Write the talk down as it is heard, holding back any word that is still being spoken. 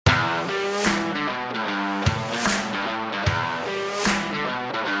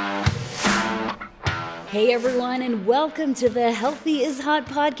Hey everyone, and welcome to the Healthy is Hot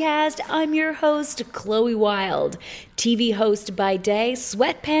podcast. I'm your host, Chloe Wild, TV host by day,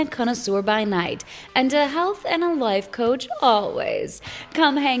 sweatpant connoisseur by night, and a health and a life coach always.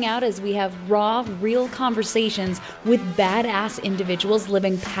 Come hang out as we have raw, real conversations with badass individuals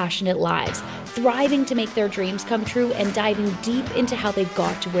living passionate lives, thriving to make their dreams come true, and diving deep into how they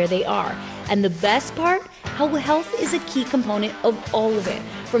got to where they are. And the best part? How health is a key component of all of it.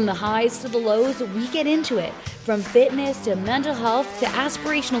 From the highs to the lows, we get into it. From fitness to mental health to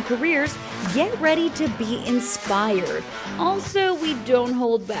aspirational careers, get ready to be inspired. Also, we don't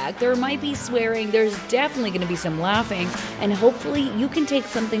hold back. There might be swearing, there's definitely going to be some laughing, and hopefully you can take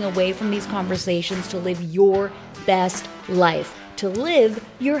something away from these conversations to live your best life, to live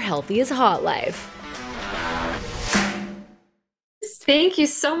your healthiest hot life. Thank you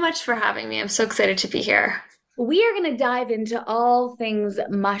so much for having me. I'm so excited to be here. We are going to dive into all things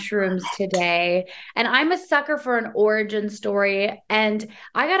mushrooms today. And I'm a sucker for an origin story. And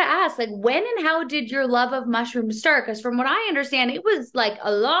I got to ask, when and how did your love of mushrooms start? Because from what I understand, it was like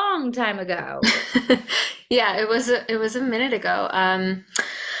a long time ago. Yeah, it was a minute ago.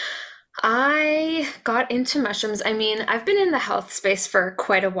 I got into mushrooms. I mean, I've been in the health space for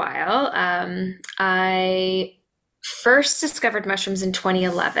quite a while. I first discovered mushrooms in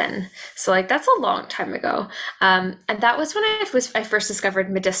 2011. So that's a long time ago. And that was when I first discovered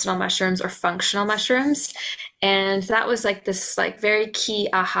medicinal mushrooms or functional mushrooms. And that was this very key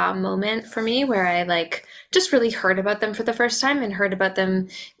aha moment for me where I just really heard about them for the first time and heard about them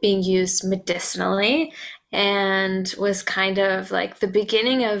being used medicinally, and was kind of the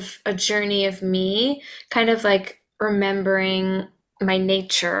beginning of a journey of me kind of remembering my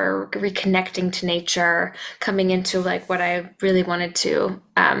nature, reconnecting to nature, coming into what I really wanted to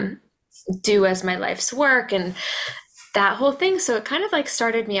do as my life's work and that whole thing. So it kind of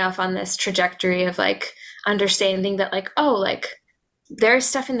started me off on this trajectory of understanding that there's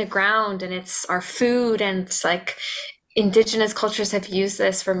stuff in the ground and it's our food, and it's indigenous cultures have used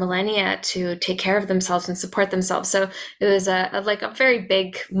this for millennia to take care of themselves and support themselves. So it was a very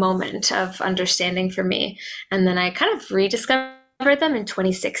big moment of understanding for me. And then I kind of rediscovered them in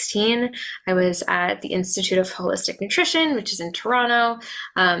 2016. I was at the Institute of Holistic Nutrition, which is in Toronto,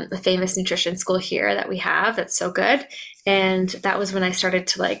 a famous nutrition school here that we have that's so good. And that was when I started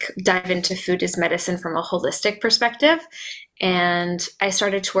to dive into food as medicine from a holistic perspective. And I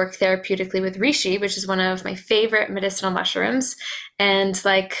started to work therapeutically with reishi, which is one of my favorite medicinal mushrooms, and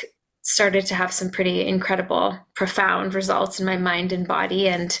started to have some pretty incredible, profound results in my mind and body.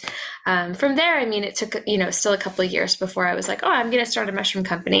 And from there, I mean, it took, still a couple of years before I was oh, I'm going to start a mushroom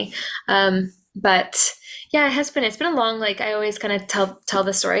company. But yeah, it's been a long, I always kind of tell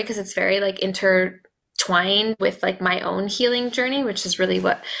the story because it's very intertwined with my own healing journey, which is really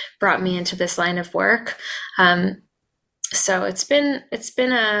what brought me into this line of work. So it's been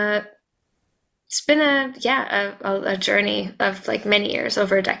a journey of many years,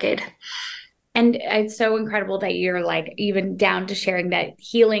 over a decade. And it's so incredible that you're even down to sharing that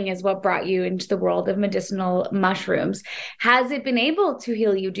healing is what brought you into the world of medicinal mushrooms. Has it been able to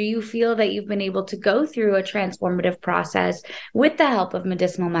heal you? Do you feel that you've been able to go through a transformative process with the help of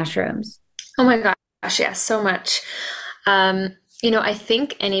medicinal mushrooms? Oh my gosh, yes, so much. I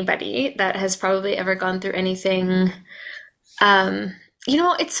think anybody that has probably ever gone through anything,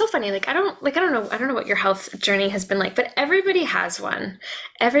 it's so funny. I don't know what your health journey has been like, but everybody has one.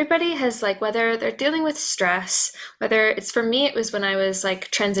 Everybody has whether they're dealing with stress, whether it's, for me, it was when I was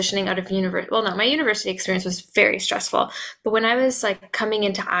transitioning out of university. Well, no, my university experience was very stressful, but when I was coming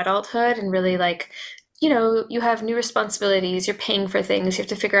into adulthood and really you have new responsibilities, you're paying for things, you have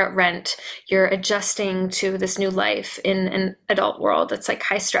to figure out rent, you're adjusting to this new life in an adult world that's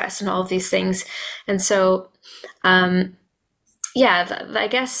high stress and all of these things. And so, yeah, I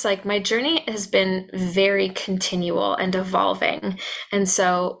guess my journey has been very continual and evolving. And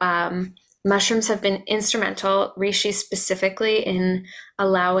so mushrooms have been instrumental, reishi specifically, in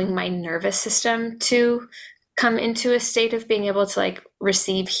allowing my nervous system to come into a state of being able to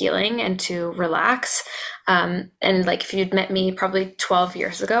receive healing and to relax. And if you'd met me probably 12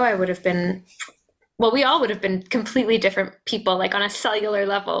 years ago, I would have been, well, we all would have been completely different people, on a cellular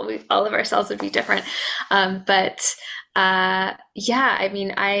level. All of our cells would be different. But yeah, I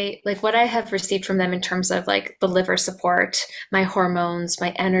mean, what I have received from them in terms of the liver support, my hormones,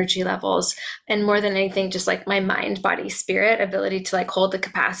 my energy levels, and more than anything, just my mind, body, spirit ability to hold the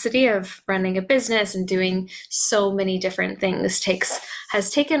capacity of running a business and doing so many different things has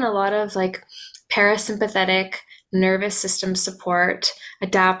taken a lot of parasympathetic nervous system support,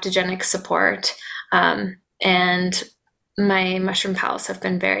 adaptogenic support, and my mushroom pals have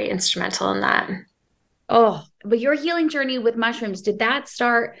been very instrumental in that. Oh, but your healing journey with mushrooms, did that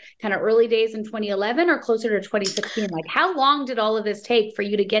start kind of early days in 2011 or closer to 2016? Like, how long did all of this take for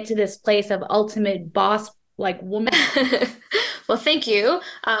you to get to this place of ultimate boss, like woman? Well, thank you.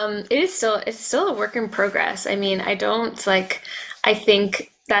 It's still a work in progress. I mean, I don't like, I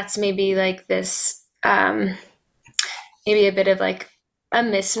think that's maybe like this, maybe a bit of like a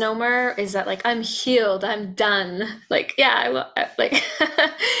misnomer is that like I'm healed, I'm done. Like, yeah, like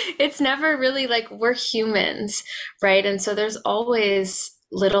it's never really like we're humans, right? And so there's always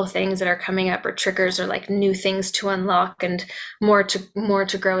little things that are coming up or triggers or like new things to unlock and more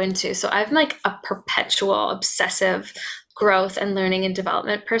to grow into. So I'm like a perpetual obsessive growth and learning and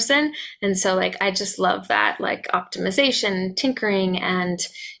development person. And so like I just love that like optimization, tinkering and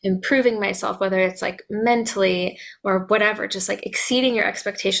improving myself, whether it's like mentally or whatever, just like exceeding your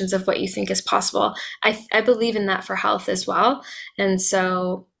expectations of what you think is possible. I believe in that for health as well. And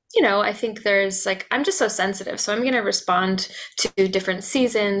so, I think there's like, I'm just so sensitive. So I'm going to respond to different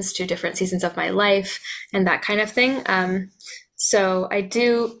seasons of my life and that kind of thing. So I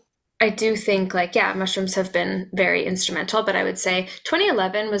do think like, yeah, mushrooms have been very instrumental, but I would say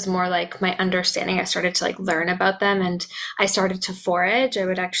 2011 was more like my understanding. I started to like learn about them and I started to forage. I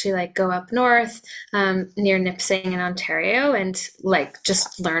would actually like go up north, near Nipissing in Ontario and like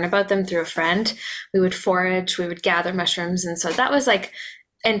just learn about them through a friend. We would forage, we would gather mushrooms. And so that was like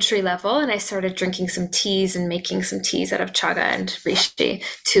entry level. And I started drinking some teas and making some teas out of chaga and reishi,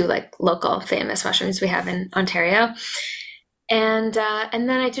 two like local famous mushrooms we have in Ontario. And then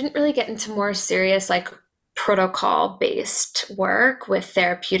I didn't really get into more serious like protocol based work with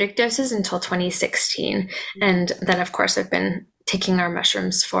therapeutic doses until 2016. And then of course I've been taking our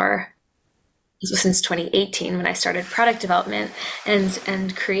mushrooms for since 2018 when I started product development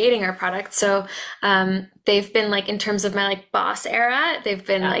and creating our product. So they've been like in terms of my like boss era, they've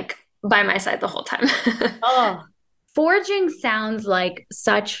been Yeah. like by my side the whole time. Oh, foraging sounds like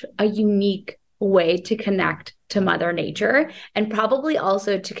such a unique way to connect to Mother Nature and probably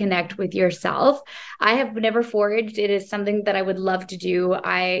also to connect with yourself. I have never foraged. It is something that I would love to do.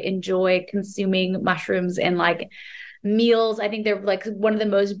 I enjoy consuming mushrooms and like meals. I think they're like one of the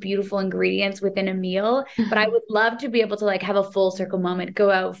most beautiful ingredients within a meal. But I would love to be able to like have a full circle moment,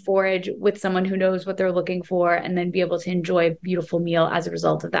 go out, forage with someone who knows what they're looking for, and then be able to enjoy a beautiful meal as a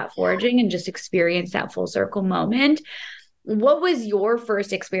result of that foraging and just experience that full circle moment. What was your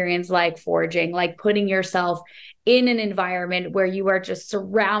first experience like foraging, like putting yourself in an environment where you are just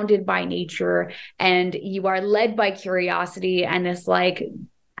surrounded by nature and you are led by curiosity and this like,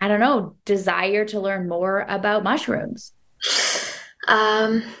 I don't know, desire to learn more about mushrooms?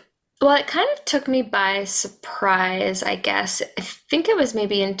 Um, well, it kind of took me by surprise, I guess. I think it was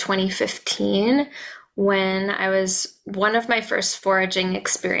maybe in 2015 when I was one of my first foraging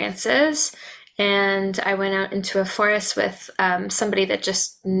experiences. And I went out into a forest with somebody that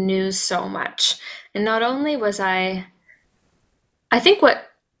just knew so much. And not only was I think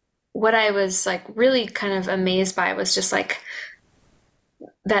what I was like really kind of amazed by was just like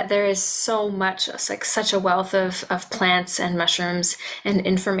that there is so much, it's like such a wealth of plants and mushrooms and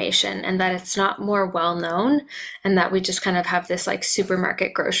information, and that it's not more well known, and that we just kind of have this like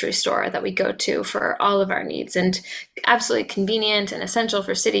supermarket grocery store that we go to for all of our needs and absolutely convenient and essential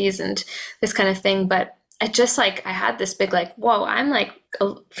for cities and this kind of thing. But I just like, I had this big like, whoa, I'm like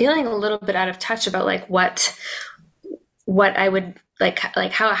feeling a little bit out of touch about like what I would like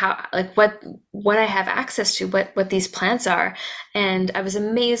how like what I have access to, what these plants are. And I was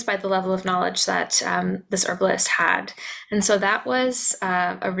amazed by the level of knowledge that this herbalist had. And so that was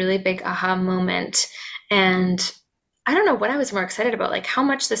a really big aha moment. And I don't know what I was more excited about, like how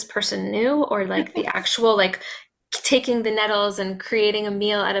much this person knew, or like the actual like taking the nettles and creating a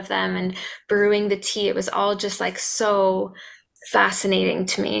meal out of them and brewing the tea. It was all just like so fascinating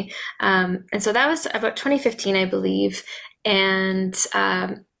to me. And so that was about 2015, I believe. And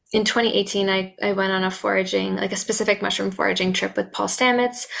in 2018, I went on a foraging, like a specific mushroom foraging trip with Paul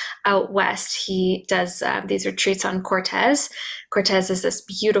Stamets out west. He does these retreats on Cortez. Cortez is this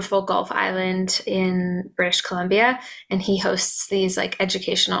beautiful Gulf island in British Columbia, and he hosts these like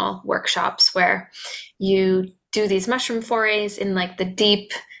educational workshops where you do these mushroom forays in like the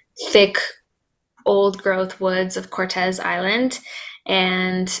deep, thick, old growth woods of Cortez Island.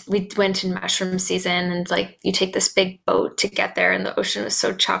 And we went in mushroom season, and like you take this big boat to get there, and the ocean was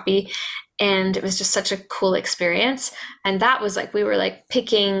so choppy. And it was just such a cool experience. And that was like, we were like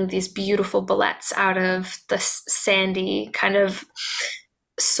picking these beautiful bullets out of the sandy kind of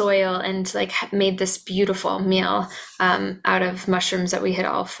soil and like made this beautiful meal out of mushrooms that we had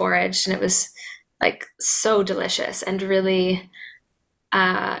all foraged. And it was like so delicious and really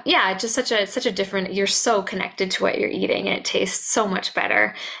yeah, just such a different. You're so connected to what you're eating, and it tastes so much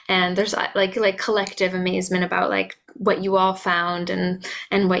better. And there's like collective amazement about like what you all found and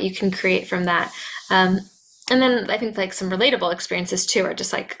what you can create from that. Um, and then I think like some relatable experiences too are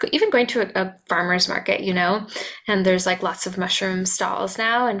just like even going to a farmer's market, and there's like lots of mushroom stalls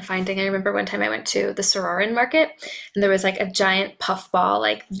now and finding. I remember one time I went to the Sororan market and there was like a giant puff ball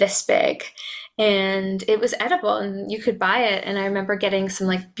like this big and it was edible and you could buy it. And I remember getting some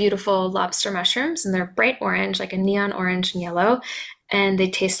like beautiful lobster mushrooms and they're bright orange, like a neon orange and yellow. And they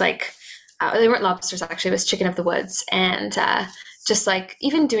taste like, they weren't lobsters actually, it was chicken of the woods. And just like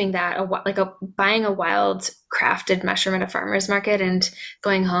even doing that, buying a wild crafted mushroom at a farmer's market and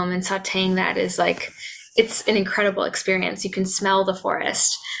going home and sauteing that is like, it's an incredible experience. You can smell the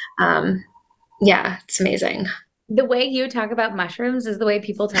forest. Yeah, it's amazing. The way you talk about mushrooms is the way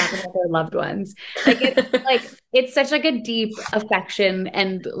people talk about their loved ones. It's such like a deep affection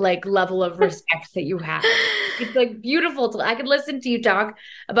and like level of respect that you have. It's like beautiful to I could listen to you talk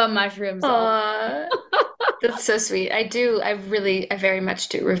about mushrooms all. Aw, that's so sweet. I very much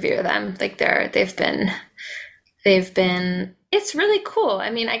do revere them. Like it's really cool. I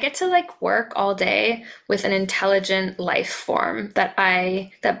mean, I get to like work all day with an intelligent life form that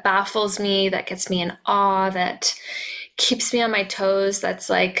baffles me, that gets me in awe, that keeps me on my toes, that's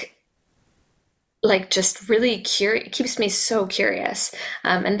like just really curious, keeps me so curious.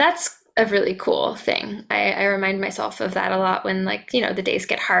 And that's a really cool thing. I remind myself of that a lot when like, the days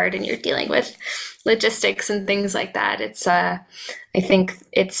get hard and you're dealing with logistics and things like that. I think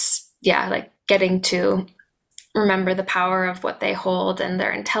it's, yeah, like getting to remember the power of what they hold and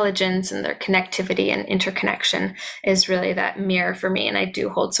their intelligence and their connectivity and interconnection is really that mirror for me. And I do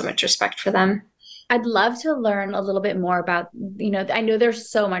hold so much respect for them. I'd love to learn a little bit more about, I know there's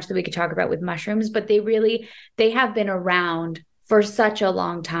so much that we could talk about with mushrooms, but they have been around for such a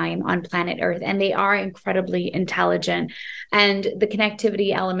long time on planet Earth, and they are incredibly intelligent. And the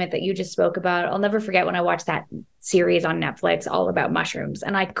connectivity element that you just spoke about, I'll never forget when I watched that series on Netflix all about mushrooms,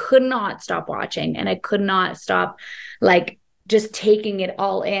 and I could not stop watching, and I could not stop like just taking it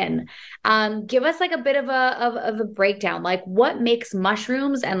all in. Give us like a bit of a breakdown, like what makes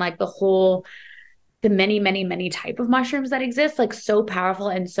mushrooms and like the many, many, many type of mushrooms that exist, like so powerful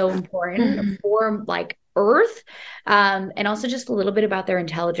and so important for like Earth. And also just a little bit about their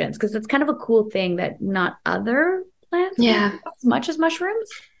intelligence, because it's kind of a cool thing that not other plants Yeah. as much as mushrooms.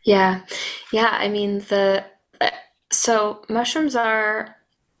 Yeah. Yeah. I mean, so mushrooms are,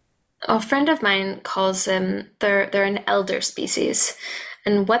 a friend of mine calls them, they're an elder species.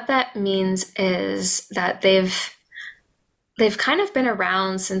 And what that means is that they've kind of been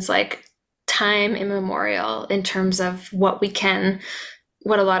around since like time immemorial in terms of what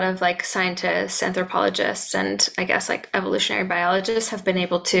a lot of like scientists, anthropologists, and I guess like evolutionary biologists have been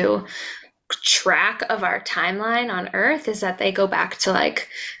able to track of our timeline on Earth is that they go back to like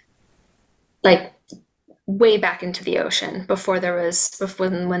way back into the ocean before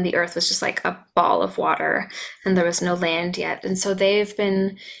when the Earth was just like a ball of water and there was no land yet. And so they've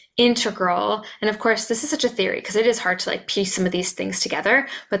been integral. And of course, this is such a theory because it is hard to like piece some of these things together,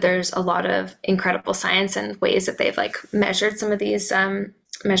 but there's a lot of incredible science and ways that they've like measured some of these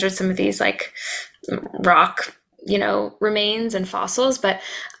like rock, remains and fossils. But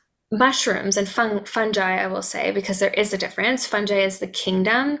mushrooms and fungi, I will say, because there is a difference. Fungi is the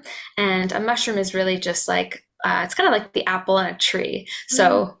kingdom, and a mushroom is really just like it's kind of like the apple on a tree.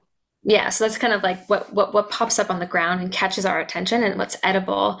 So yeah, so that's kind of like what pops up on the ground and catches our attention, and what's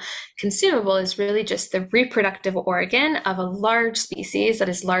edible, consumable is really just the reproductive organ of a large species that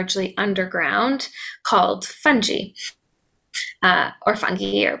is largely underground called fungi. Or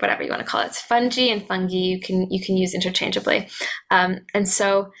fungi, or whatever you want to call it. Fungi and fungi you can use interchangeably, and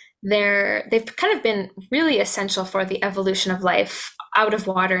so they've kind of been really essential for the evolution of life out of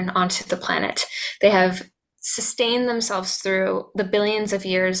water and onto the planet. They have sustained themselves through the billions of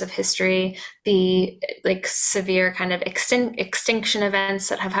years of history, the like severe kind of extinction events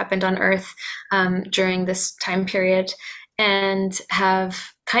that have happened on Earth during this time period, and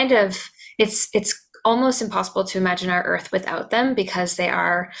have kind of it's almost impossible to imagine our Earth without them because they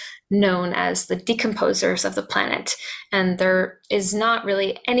are known as the decomposers of the planet. And there is not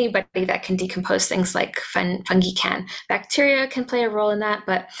really anybody that can decompose things like fungi can. Bacteria can play a role in that,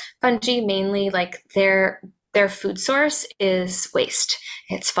 but fungi mainly, like their food source is waste.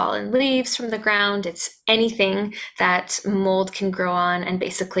 It's fallen leaves from the ground. It's anything that mold can grow on and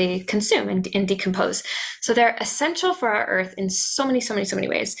basically consume and decompose. So they're essential for our earth in so many, so many, so many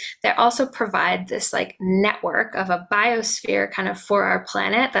ways. They also provide this like network of a biosphere kind of for our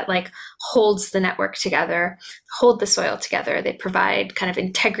planet that like holds the network together, hold the soil together. They provide kind of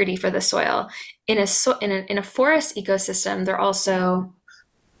integrity for the soil. In a forest ecosystem,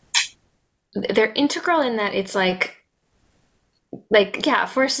 they're integral in that it's like yeah, a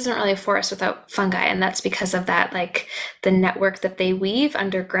forest isn't really a forest without fungi, and that's because of that, like the network that they weave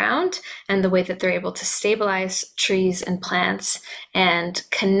underground and the way that they're able to stabilize trees and plants and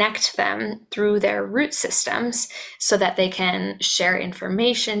connect them through their root systems so that they can share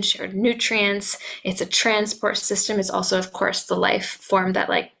information, share nutrients. It's a transport system. It's also, of course, the life form that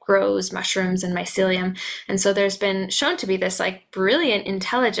like grows mushrooms and mycelium. And so there's been shown to be this like brilliant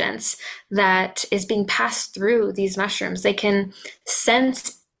intelligence that is being passed through these mushrooms. They can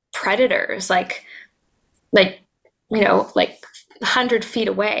sense predators like like 100 feet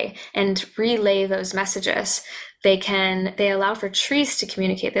away and relay those messages. They allow for trees to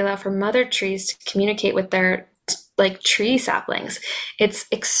communicate. They allow for mother trees to communicate with their like tree saplings. It's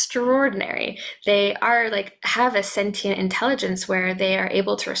extraordinary. They are like have a sentient intelligence where they are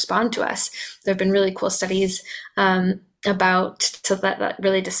able to respond to us. There have been really cool studies about to that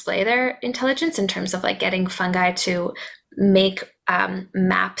really display their intelligence in terms of like getting fungi to make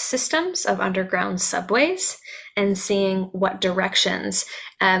map systems of underground subways and seeing what directions.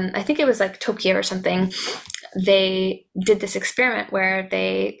 I think it was like Tokyo or something. They did this experiment where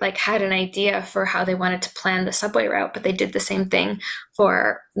they like had an idea for how they wanted to plan the subway route, but they did the same thing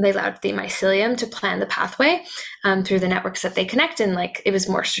they allowed the mycelium to plan the pathway through the networks that they connect, and like it was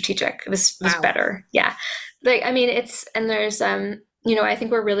more strategic. It was Wow. better. Yeah. Like, I mean, there's I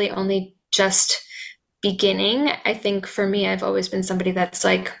think we're really only just beginning. I think for me, I've always been somebody that's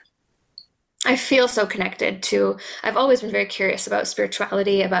like, I feel so connected to, I've always been very curious about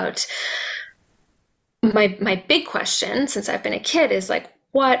spirituality, about my big question since I've been a kid is like,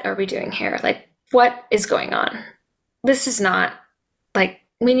 what are we doing here? Like, what is going on? This is not like,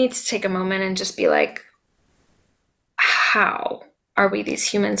 we need to take a moment and just be like, how are we these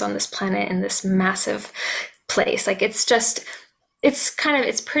humans on this planet in this massive place? Like, it's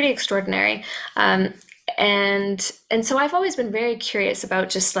pretty extraordinary. And so I've always been very curious about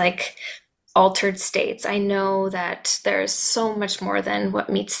just like altered states. I know that there's so much more than what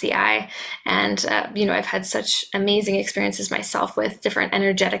meets the eye. And, I've had such amazing experiences myself with different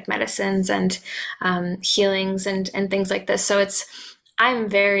energetic medicines and healings and things like this. So I'm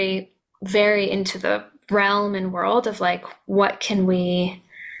very, very into the realm and world of like, what can we,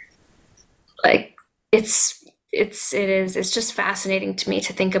 like, it's just fascinating to me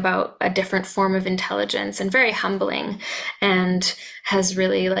to think about a different form of intelligence, and very humbling, and has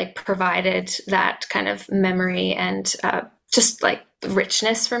really like provided that kind of memory and just like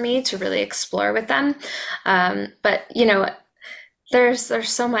richness for me to really explore with them. But there's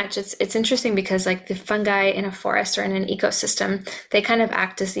so much. It's interesting because like the fungi in a forest or in an ecosystem, they kind of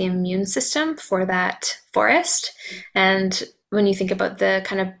act as the immune system for that forest. And when you think about the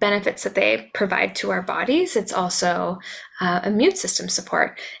kind of benefits that they provide to our bodies, it's also immune system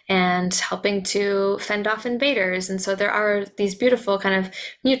support and helping to fend off invaders. And so there are these beautiful kind of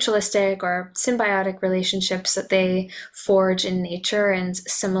mutualistic or symbiotic relationships that they forge in nature, and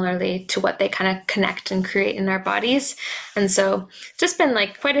similarly to what they kind of connect and create in our bodies. And so just been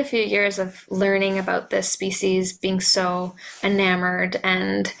like quite a few years of learning about this species, being so enamored,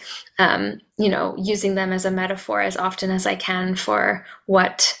 and using them as a metaphor as often as I can for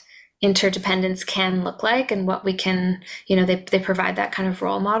what interdependence can look like, and what we can, they provide that kind of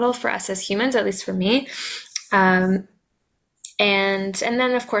role model for us as humans, at least for me. And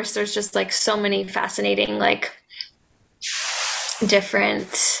then of course there's just like so many fascinating, like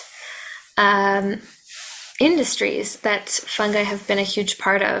different industries that fungi have been a huge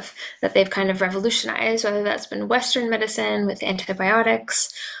part of, that they've kind of revolutionized, whether that's been Western medicine with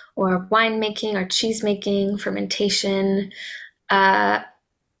antibiotics, or winemaking, or cheese making, fermentation.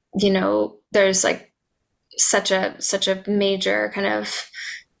 There's like such a major kind of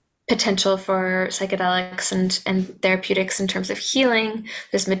potential for psychedelics and therapeutics in terms of healing.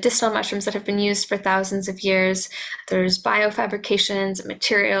 There's medicinal mushrooms that have been used for thousands of years. There's biofabrications and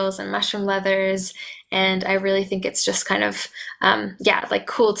materials and mushroom leathers. And I really think it's just kind of, like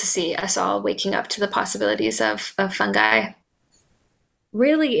cool to see us all waking up to the possibilities of fungi.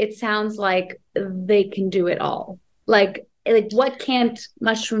 Really, it sounds like they can do it all. Like what can't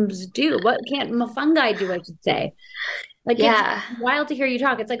mushrooms do? What can't fungi do, I should say? Like it's Yeah. wild to hear you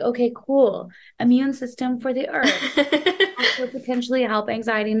talk. It's like, okay, cool. Immune system for the earth. Also potentially help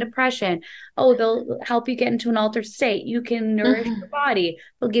anxiety and depression. Oh, they'll help you get into an altered state. You can nourish Hmm. your body.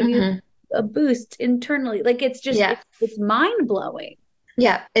 They'll give you Hmm. a boost internally. Like it's just Yeah. it's mind blowing.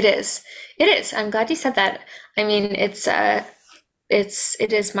 Yeah, it is. It is. I'm glad you said that. I mean, it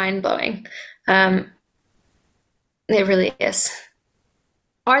is mind blowing. Um, it really is.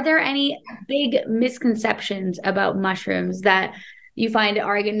 Are there any big misconceptions about mushrooms that you find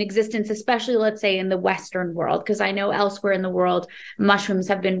are in existence, especially let's say in the Western world? Because I know elsewhere in the world, mushrooms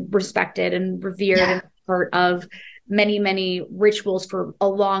have been respected and revered Yeah. and part of many, many rituals for a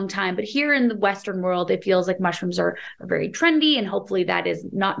long time. But here in the Western world, it feels like mushrooms are very trendy, and hopefully that is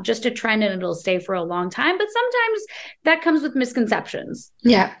not just a trend and it'll stay for a long time. But sometimes that comes with misconceptions.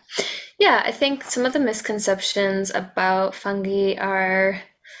 Yeah. Yeah, I think some of the misconceptions about fungi are, I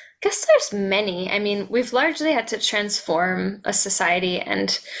guess there's many. I mean, we've largely had to transform a society,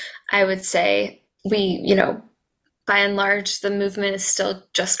 and I would say by and large, the movement is still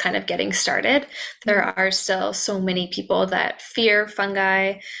just kind of getting started. There are still so many people that fear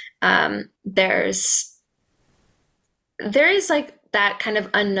fungi. There is like that kind of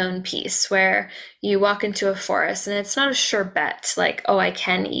unknown piece where you walk into a forest and it's not a sure bet, like, oh, I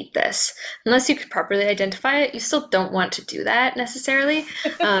can eat this. Unless you could properly identify it, you still don't want to do that necessarily.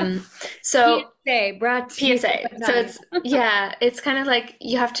 So PSA brought to you PSA. by So Tonya. it's kind of like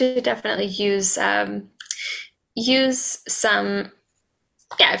you have to definitely use some,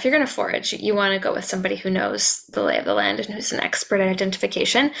 yeah, if you're going to forage, you want to go with somebody who knows the lay of the land and who's an expert at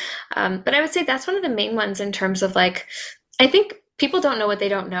identification. But I would say that's one of the main ones in terms of like, I think people don't know what they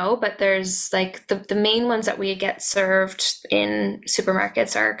don't know, but there's like the main ones that we get served in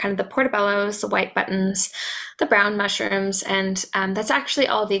supermarkets are kind of the portobellos, the white buttons, the brown mushrooms, and that's actually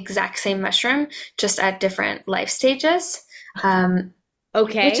all the exact same mushroom, just at different life stages. Um, which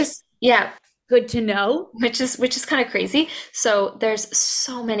Okay, is, yeah, good to know. which is kind of crazy. So there's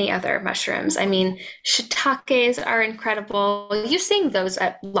so many other mushrooms. I mean, shiitakes are incredible. You're seeing those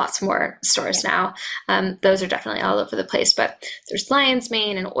at lots more Yeah. stores now. Those are definitely all over the place. But there's lion's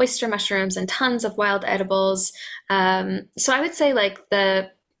mane and oyster mushrooms and tons of wild edibles. So I would say like the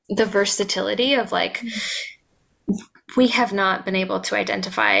versatility of like we have not been able to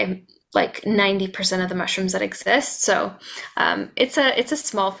identify like 90% of the mushrooms that exist. So it's a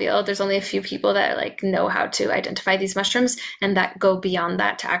small field. There's only a few people that like know how to identify these mushrooms and that go beyond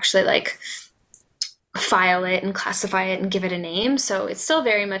that to actually like file it and classify it and give it a name. So it's still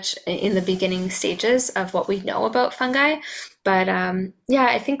very much in the beginning stages of what we know about fungi. But yeah,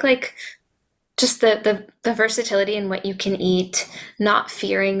 I think like just the versatility in what you can eat, not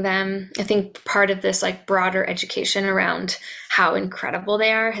fearing them. I think part of this like broader education around how incredible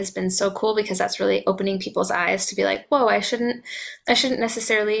they are has been so cool because that's really opening people's eyes to be like, whoa, I shouldn't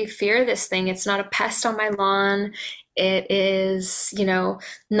necessarily fear this thing. It's not a pest on my lawn. It is,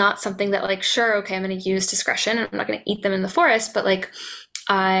 not something that like, sure, okay, I'm going to use discretion. I'm not going to eat them in the forest, but like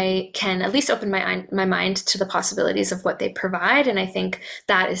I can at least open my mind to the possibilities of what they provide, and I think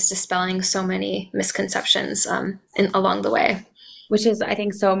that is dispelling so many misconceptions along the way. Which is, I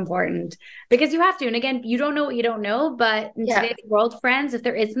think, so important because you have to. And again, you don't know what you don't know. But in Yeah. today's world, friends, if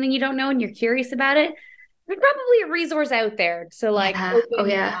there is something you don't know and you're curious about it, there's probably a resource out there to like Yeah. Oh, open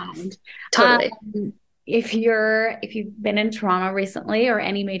your yeah. mind. Totally. Um, if you've been in Toronto recently or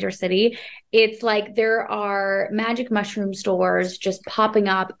any major city, it's like there are magic mushroom stores just popping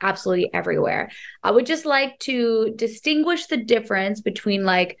up absolutely everywhere. I would just like to distinguish the difference between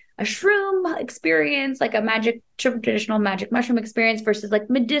like a shroom experience, like a magic traditional magic mushroom experience versus like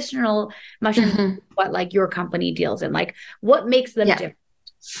medicinal mushrooms, Hmm. what like your company deals in. Like what makes them Yeah. different?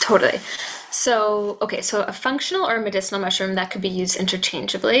 Totally. So, okay, so a functional or a medicinal mushroom that could be used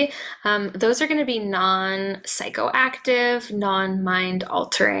interchangeably, those are going to be non-psychoactive, non-mind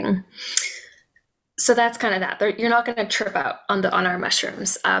altering. So that's kind of that. You're not going to trip out on our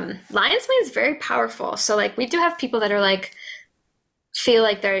mushrooms. Lion's mane is very powerful. So like we do have people that are like feel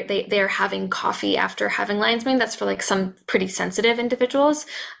like they're having coffee after having lion's mane. That's for like some pretty sensitive individuals.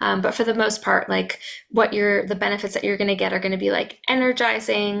 But for the most part, like the benefits that you're going to get are going to be like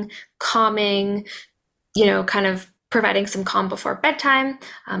energizing, calming, kind of providing some calm before bedtime,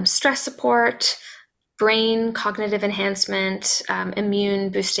 stress support, brain cognitive enhancement, immune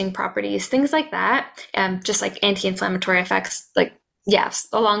boosting properties, things like that. Just like anti-inflammatory effects, like yes,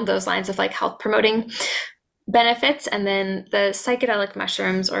 along those lines of like health promoting benefits. And then the psychedelic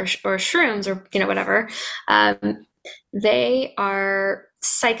mushrooms or shrooms or whatever, they are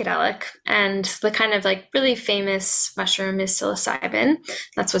psychedelic, and the kind of like really famous mushroom is psilocybin.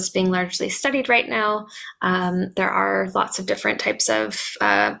 That's what's being largely studied right now. There are lots of different types of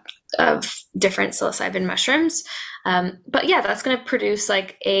different psilocybin mushrooms, but yeah, that's going to produce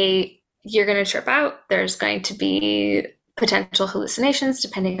like you're going to trip out. There's going to be potential hallucinations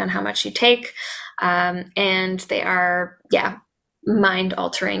depending on how much you take, and they are mind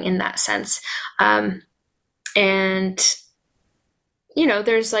altering in that sense. And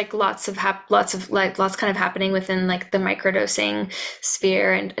there's like lots kind of happening within like the microdosing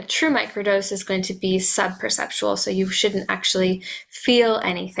sphere, and a true microdose is going to be sub-perceptual, so you shouldn't actually feel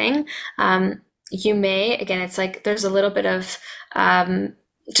anything. You may, again, it's like there's a little bit of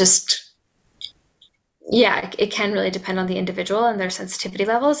just it can really depend on the individual and their sensitivity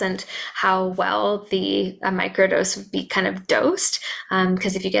levels and how well a microdose would be kind of dosed.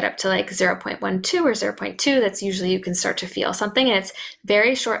 Because if you get up to like 0.12 or 0.2, that's usually you can start to feel something, and it's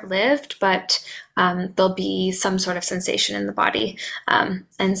very short-lived, but there'll be some sort of sensation in the body.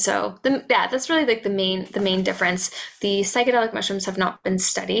 And so that's really like the main difference. The psychedelic mushrooms have not been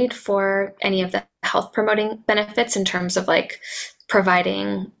studied for any of the health promoting benefits in terms of like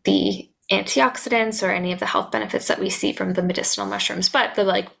providing the antioxidants or any of the health benefits that we see from the medicinal mushrooms, but the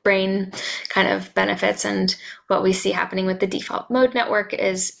like brain kind of benefits and what we see happening with the default mode network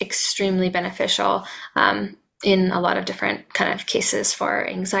is extremely beneficial in a lot of different kind of cases for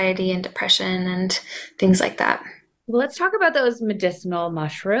anxiety and depression and things like that. Well, let's talk about those medicinal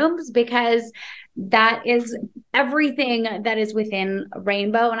mushrooms, because that is everything that is within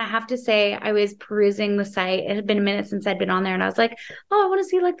Rainbow. And I have to say, I was perusing the site. It had been a minute since I'd been on there, and I was like, oh, I want to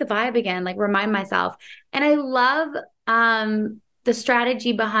see like the vibe again, like remind myself. And I love the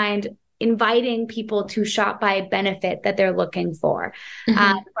strategy behind inviting people to shop by benefit that they're looking for,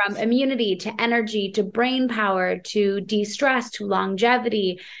 from immunity to energy to brain power to de-stress to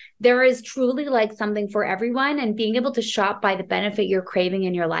longevity. There is truly like something for everyone, and being able to shop by the benefit you're craving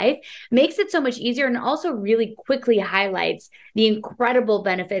in your life makes it so much easier, and also really quickly highlights the incredible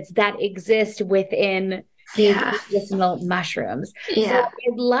benefits that exist within the medicinal mushrooms. So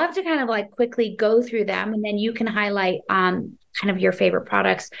I'd love to kind of like quickly go through them, and then you can highlight kind of your favorite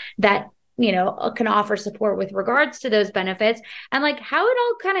products that can offer support with regards to those benefits, and like how it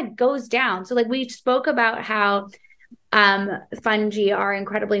all kind of goes down. So like we spoke about how fungi are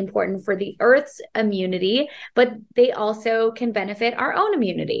incredibly important for the Earth's immunity, but they also can benefit our own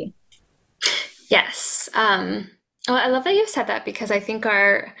immunity. Yes. Well, I love that you said that, because I think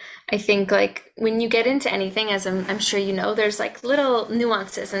like when you get into anything, as I'm sure you know, there's like little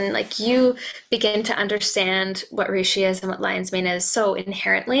nuances, and like you begin to understand what reishi is and what lion's mane is so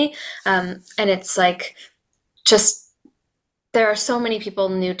inherently. And it's like just there are so many people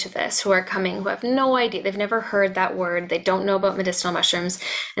new to this who are coming who have no idea. They've never heard that word. They don't know about medicinal mushrooms.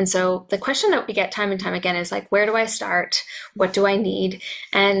 And so the question that we get time and time again is like, where do I start? What do I need?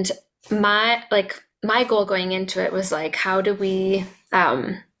 And my goal going into it was like, how do we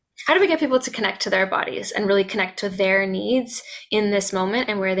get people to connect to their bodies and really connect to their needs in this moment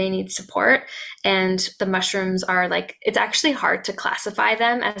and where they need support? And the mushrooms are like, it's actually hard to classify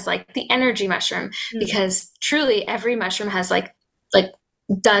them as like the energy mushroom, because truly every mushroom has like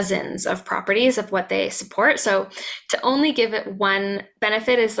dozens of properties of what they support. So to only give it one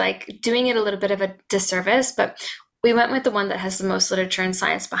benefit is like doing it a little bit of a disservice, but we went with the one that has the most literature and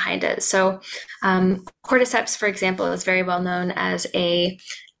science behind it. So cordyceps, for example, is very well known as a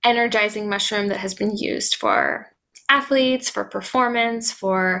energizing mushroom that has been used for athletes, for performance,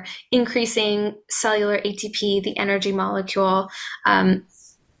 for increasing cellular ATP, the energy molecule, and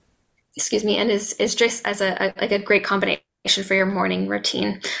is just as a great combination for your morning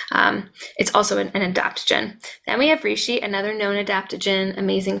routine. It's also an adaptogen. Then we have reishi, another known adaptogen,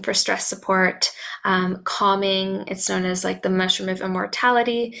 amazing for stress support, calming. It's known as like the mushroom of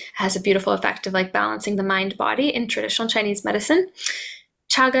immortality. It has a beautiful effect of like balancing the mind body in traditional Chinese medicine.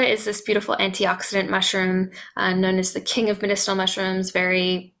 Chaga is this beautiful antioxidant mushroom, known as the king of medicinal mushrooms,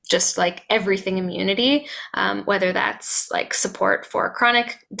 very just like everything immunity, whether that's like support for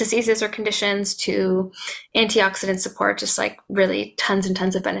chronic diseases or conditions to antioxidant support, just like really tons and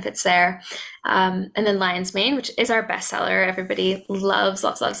tons of benefits there. And then lion's mane, which is our bestseller. Everybody loves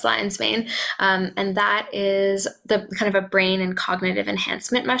lion's mane. And that is the kind of a brain and cognitive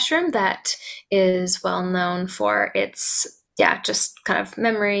enhancement mushroom that is well known for its just kind of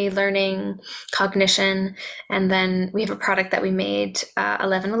memory, learning, cognition. And then we have a product that we made,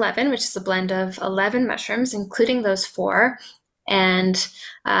 1111, which is a blend of 11 mushrooms, including those 4. And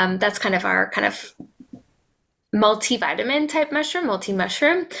that's kind of our kind of multivitamin type mushroom,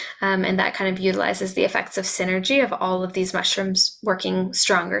 multi-mushroom, and that kind of utilizes the effects of synergy of all of these mushrooms working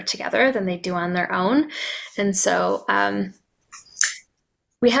stronger together than they do on their own. And so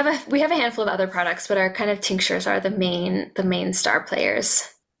we have a handful of other products, but our kind of tinctures are the main star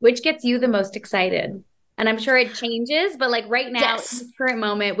players. Which gets you the most excited? And I'm sure it changes, but like right now, in Yes. this current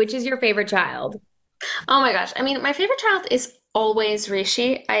moment, which is your favorite child? Oh my gosh. I mean, my favorite child is always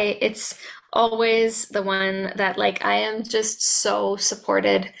Rishi. It's always the one that like I am just so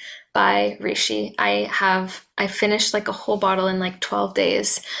supported by Rishi. I finished like a whole bottle in like 12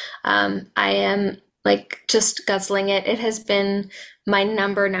 days. I am like just guzzling it. It has been my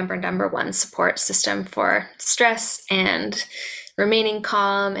number one support system for stress and remaining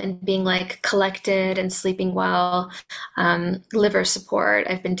calm and being like collected and sleeping well. Liver support.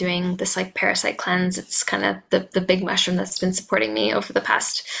 I've been doing this like parasite cleanse. It's kind of the big mushroom that's been supporting me over the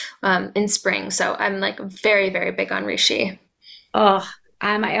past in spring. So I'm like very, very big on reishi. Oh,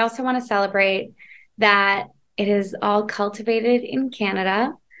 I also want to celebrate that it is all cultivated in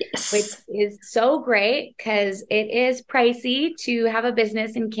Canada, which Yes. is so great because it is pricey to have a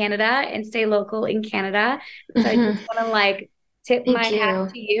business in Canada and stay local in Canada. So I just Hmm. want to like tip my Thank hat you.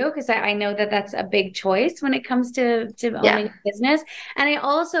 to you because I know that that's a big choice when it comes to owning Yeah. a business. And I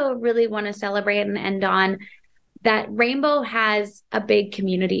also really want to celebrate and end on that Rainbow has a big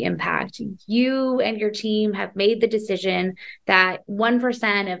community impact. You and your team have made the decision that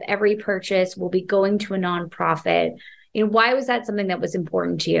 1% of every purchase will be going to a nonprofit. Why was that something that was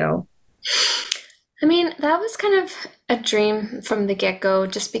important to you? I mean, that was kind of a dream from the get-go,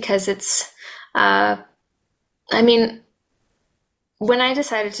 just because uh, I mean, when I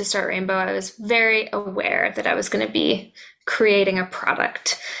decided to start Rainbow, I was very aware that I was going to be creating a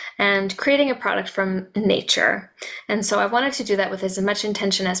product and creating a product from nature. And so I wanted to do that with as much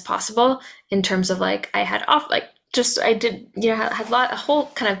intention as possible in terms of like I had off like just I did had a whole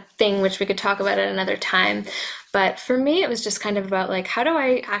kind of thing which we could talk about at another time. But for me, it was just kind of about like how do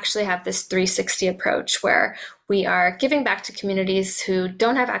I actually have this 360 approach where we are giving back to communities who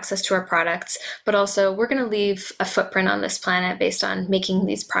don't have access to our products, but also we're going to leave a footprint on this planet based on making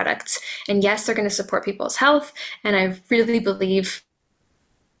these products. And yes, they're going to support people's health. And I really believe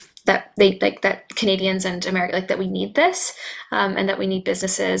that they like that Canadians and America like that we need this, and that we need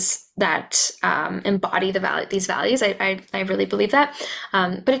businesses that embody these values. I really believe that.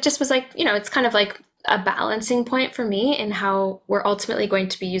 But it just was like it's kind of like a balancing point for me in how we're ultimately going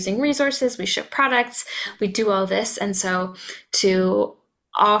to be using resources. We ship products, we do all this, and so to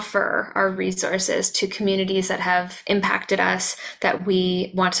offer our resources to communities that have impacted us, that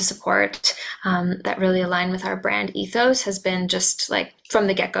we want to support, that really align with our brand ethos has been just like from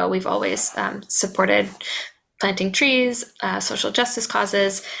the get-go. We've always supported planting trees, social justice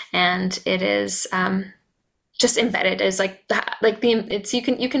causes, and it is just embedded as it's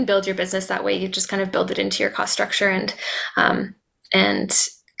you can build your business that way. You just kind of build it into your cost structure and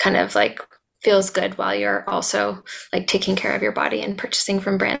kind of like feels good while you're also like taking care of your body and purchasing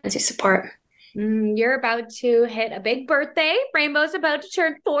from brands you support. You're about to hit a big birthday. Rainbow's about to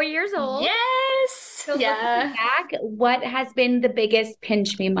turn 4 years old. Yes. So looking Yeah. back, what has been the biggest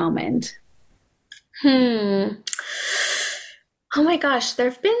pinch me moment? Hmm. Oh my gosh, there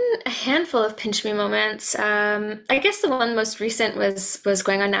have been a handful of pinch me moments. I guess the one most recent was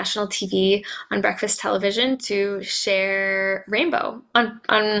going on national TV on breakfast television to share Rainbow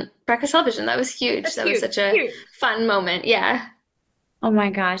on breakfast television. That was huge. That's That was huge. such a Huge. fun moment. Yeah. Oh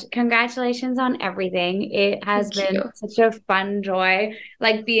my gosh. Congratulations on everything. It has Thank been you. such a fun joy,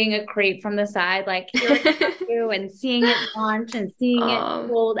 like being a creep from the side, like hearing about you and seeing it launch and seeing it Um,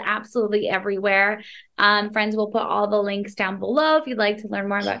 sold absolutely everywhere. Friends, will put all the links down below if you'd like to learn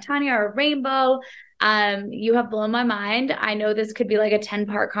more about Tonya or Rainbow. You have blown my mind. I know this could be like a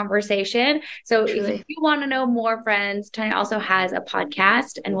 10-part conversation. So if you truly. do want to know more, friends, Tonya also has a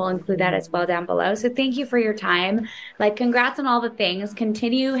podcast and we'll include that as well down below. So thank you for your time. Like, congrats on all the things.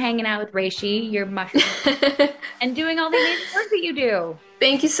 Continue hanging out with Reishi, your mushroom, and doing all the amazing work that you do.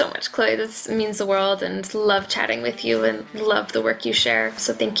 Thank you so much, Chloe. This means the world and love chatting with you and love the work you share.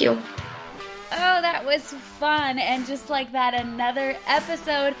 So thank you. Oh, that was fun. And just like that, another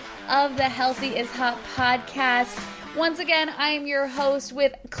episode of the Healthy is Hot podcast. Once again, I am your host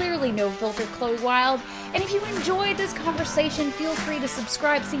with clearly no filter, Chloe Wild. And if you enjoyed this conversation, feel free to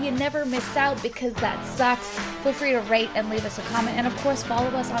subscribe so you never miss out, because that sucks. Feel free to rate and leave us a comment. And of course, follow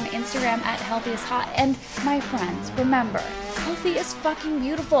us on Instagram at Healthy is Hot. And my friends, remember, healthy is fucking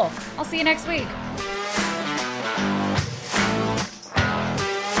beautiful. I'll see you next week.